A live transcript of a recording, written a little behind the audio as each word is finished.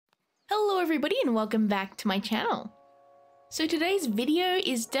Hello everybody and welcome back to my channel. So today's video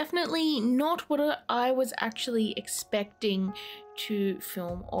is definitely not what I was actually expecting to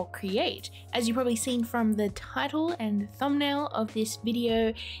film or create. As you've probably seen from the title and thumbnail of this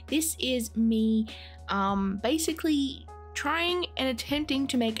video, this is me basically trying and attempting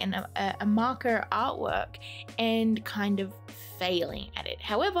to make a marker artwork and kind of failing at it.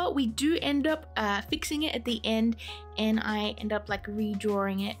 However, we do end up fixing it at the end, and I end up like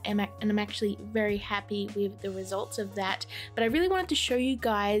redrawing it, and I'm actually very happy with the results of that. But I really wanted to show you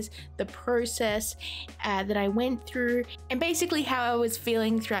guys the process that I went through and basically how I was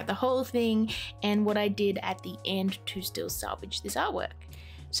feeling throughout the whole thing and what I did at the end to still salvage this artwork.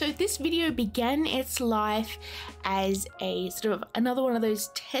 So this video began its life as a sort of another one of those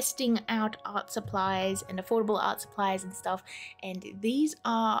testing out art supplies and affordable art supplies and stuff, and these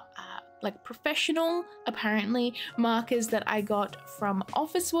are like professional, apparently, markers that I got from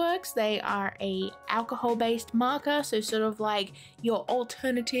Officeworks. They are a alcohol-based marker, so sort of like your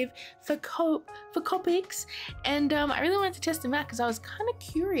alternative for COPICS, and I really wanted to test them out because I was kind of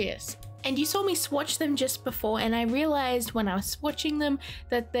curious. And you saw me swatch them just before, and I realized when I was swatching them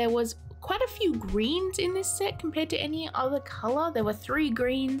that there was quite a few greens in this set compared to any other color. There were 3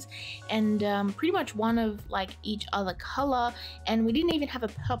 greens and pretty much one of like each other color, and we didn't even have a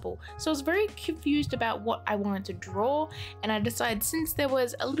purple. So I was very confused about what I wanted to draw, and I decided since there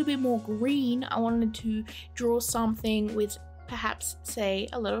was a little bit more green, I wanted to draw something with perhaps say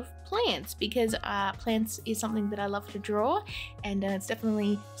a lot of plants, because plants is something that I love to draw, and it's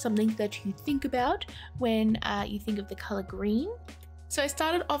definitely something that you think about when you think of the color green. So I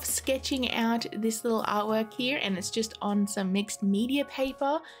started off sketching out this little artwork here, and it's just on some mixed media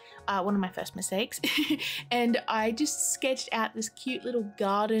paper, one of my first mistakes, and I just sketched out this cute little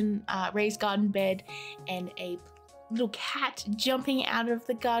garden, raised garden bed, and a little cat jumping out of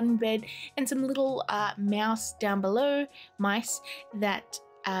the garden bed, and some little mouse down below, mice that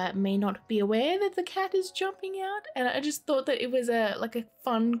may not be aware that the cat is jumping out. And I just thought that it was like a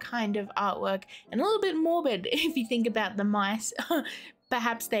fun kind of artwork, and a little bit morbid if you think about the mice.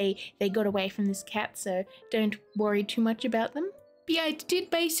 Perhaps they got away from this cat, so don't worry too much about them. But yeah, I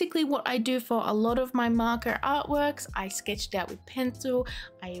did basically what I do for a lot of my marker artworks. I sketched out with pencil,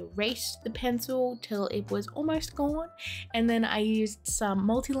 I erased the pencil till it was almost gone, and then I used some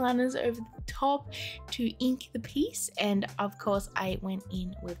multiliners over the top to ink the piece, and of course I went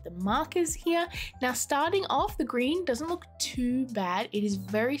in with the markers here. Now starting off, the green doesn't look too bad. It is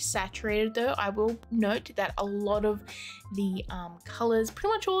very saturated though. I will note that a lot of the colors,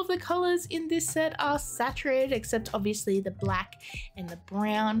 pretty much all of the colors in this set are saturated, except obviously the black and the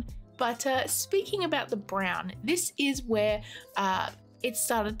brown. But speaking about the brown, this is where it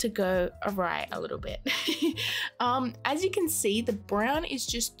started to go awry a little bit. As you can see, the brown is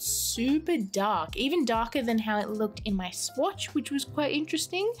just super dark, even darker than how it looked in my swatch, which was quite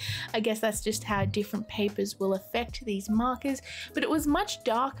interesting. I guess that's just how different papers will affect these markers, but it was much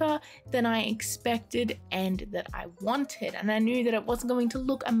darker than I expected and that I wanted, and I knew that it wasn't going to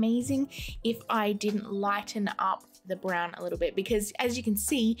look amazing if I didn't lighten up the brown a little bit, because as you can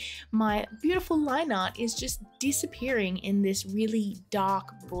see, my beautiful line art is just disappearing in this really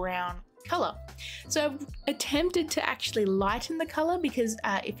dark brown color. So I've attempted to actually lighten the color, because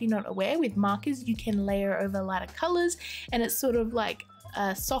if you're not aware, with markers you can layer over lighter colors, and it's sort of like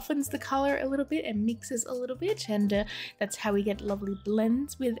softens the color a little bit and mixes a little bit, and that's how we get lovely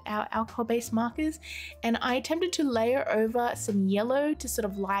blends with our alcohol-based markers. And I attempted to layer over some yellow to sort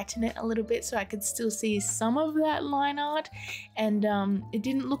of lighten it a little bit so I could still see some of that line art, and it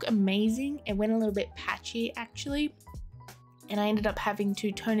didn't look amazing. It went a little bit patchy actually, and I ended up having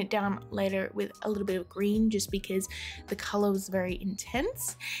to tone it down later with a little bit of green just because the color was very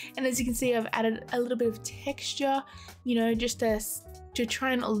intense. And as you can see, I've added a little bit of texture, you know, just to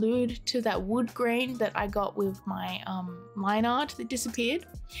try and allude to that wood grain that I got with my line art that disappeared.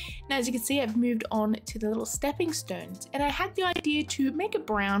 Now as you can see, I've moved on to the little stepping stones, and I had the idea to make it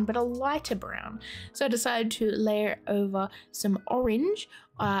brown but a lighter brown. So I decided to layer over some orange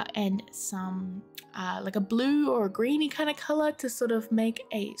and some like a blue or a greeny kind of color to sort of make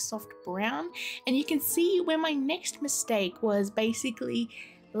a soft brown. And you can see where my next mistake was basically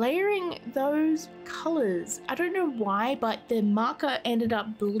layering those colors. I don't know why, but the marker ended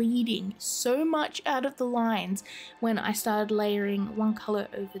up bleeding so much out of the lines when I started layering one color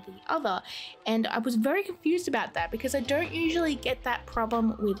over the other, and I was very confused about that because I don't usually get that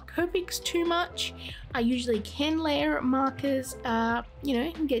problem with COPICS too much. I usually can layer markers, you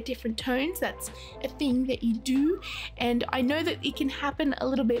know, and get different tones. That's a thing that you do, and I know that it can happen a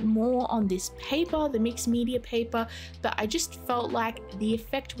little bit more on this paper, the mixed media paper, but I just felt like the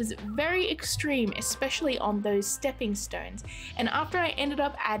effect effect was very extreme, especially on those stepping stones. And after I ended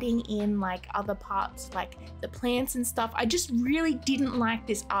up adding in like other parts like the plants and stuff, I just really didn't like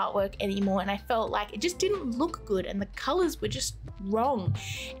this artwork anymore, and I felt like it just didn't look good and the colors were just wrong,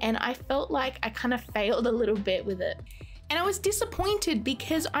 and I felt like I kind of failed a little bit with it. And I was disappointed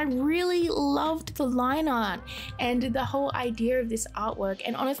because I really loved the line art and the whole idea of this artwork.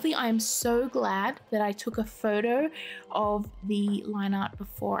 And honestly, I'm so glad that I took a photo of the line art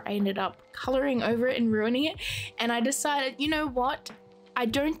before I ended up coloring over it and ruining it. And I decided, you know what? I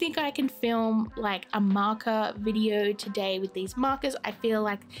don't think I can film like a marker video today with these markers. I feel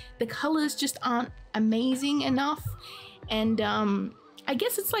like the colors just aren't amazing enough. And I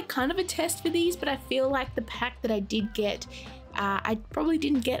guess it's like kind of a test for these, but I feel like the pack that I did get, I probably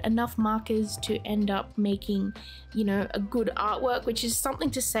didn't get enough markers to end up making, you know, a good artwork, which is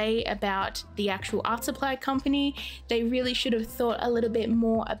something to say about the actual art supply company. They really should have thought a little bit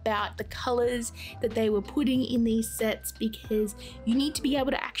more about the colors that they were putting in these sets, because you need to be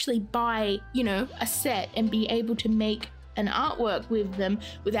able to actually buy, you know, a set and be able to make an artwork with them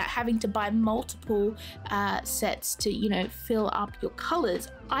without having to buy multiple sets to, you know, fill up your colors.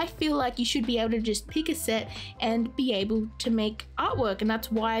 I feel like you should be able to just pick a set and be able to make artwork, and that's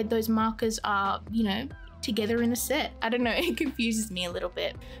why those markers are, you know, together in a set. I don't know, it confuses me a little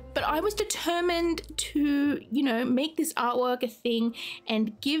bit. But I was determined to, you know, make this artwork a thing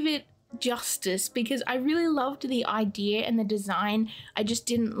and give it justice, because I really loved the idea and the design. I just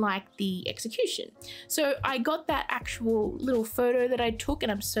didn't like the execution. So I got that actual little photo that I took,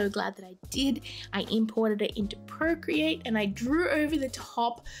 and I'm so glad that I did. I imported it into Procreate and I drew over the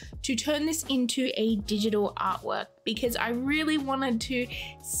top to turn this into a digital artwork, because I really wanted to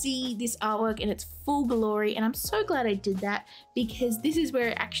see this artwork in its full glory, and I'm so glad I did that, because this is where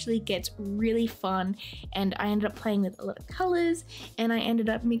it actually gets really fun. And I ended up playing with a lot of colors, and I ended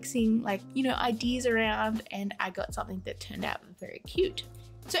up mixing, like, you know, ideas around, and I got something that turned out very cute.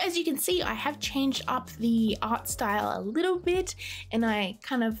 So as you can see, I have changed up the art style a little bit, and I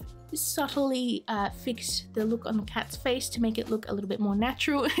kind of subtly fixed the look on the cat's face to make it look a little bit more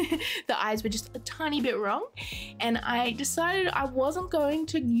natural. The eyes were just a tiny bit wrong, and I decided I wasn't going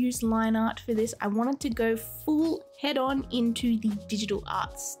to use line art for this. I wanted to go full head on into the digital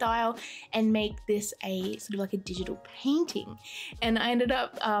art style and make this a sort of like a digital painting. And I ended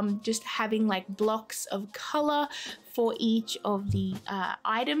up just having like blocks of color for each of the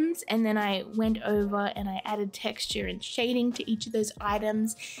items, and then I went over and I added texture and shading to each of those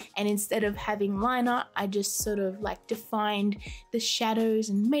items. And instead of having line art, I just sort of like defined the shadows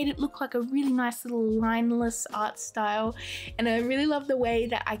and made it look like a really nice little lineless art style. And I really love the way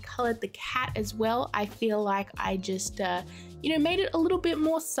that I colored the cat as well. I feel like I just you know, made it a little bit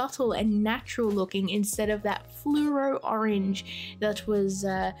more subtle and natural looking, instead of that fluoro orange that was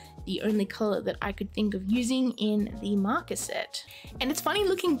the only color that I could think of using in the marker set. And it's funny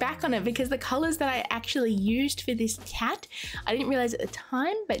looking back on it, because the colors that I actually used for this cat, I didn't realize at the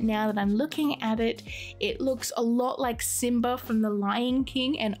time, but now that I'm looking at it, it looks a lot like Simba from The Lion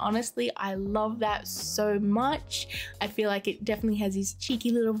King, and honestly, I love that so much. I feel like it definitely has this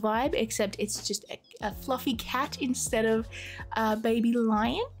cheeky little vibe, except it's just a fluffy cat instead of a baby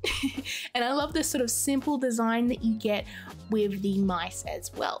lion. And I love this sort of simple design that you get with the mice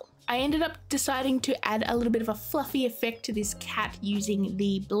as well. I ended up deciding to add a little bit of a fluffy effect to this cat using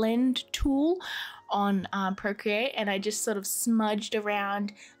the blend tool on Procreate, and I just sort of smudged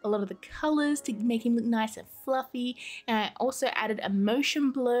around a lot of the colors to make him look nice and fluffy. And I also added a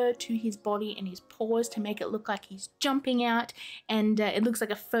motion blur to his body and his paws to make it look like he's jumping out, and it looks like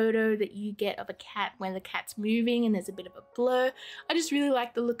a photo that you get of a cat when the cat's moving and there's a bit of a blur. I just really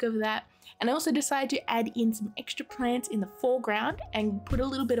like the look of that. And I also decided to add in some extra plants in the foreground and put a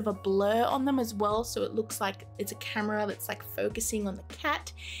little bit of a blur on them as well, so it looks like it's a camera that's like focusing on the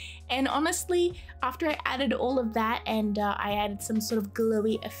cat. And honestly, after I added all of that and I added some sort of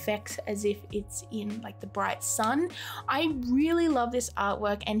glowy effects as if it's in like the bright sun, I really love this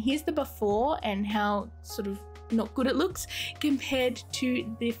artwork. And here's the before and how sort of not good it looks compared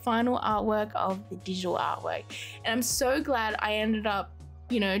to the final artwork of the digital artwork. And I'm so glad I ended up,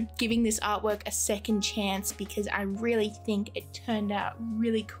 you know, giving this artwork a second chance, because I really think it turned out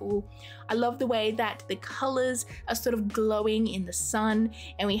really cool. I love the way that the colors are sort of glowing in the sun,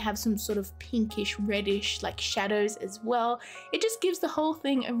 and we have some sort of pinkish reddish like shadows as well. It just gives the whole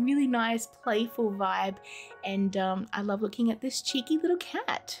thing a really nice playful vibe, and I love looking at this cheeky little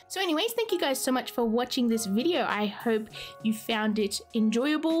cat. So anyways, thank you guys so much for watching this video. I hope you found it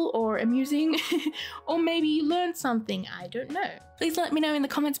enjoyable or amusing or maybe you learned something, I don't know. Please let me know in in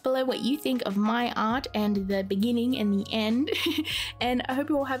the comments below what you think of my art and the beginning and the end. And I hope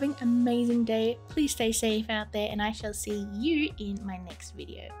you're all having an amazing day. Please stay safe out there, and I shall see you in my next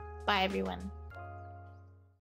video. Bye everyone.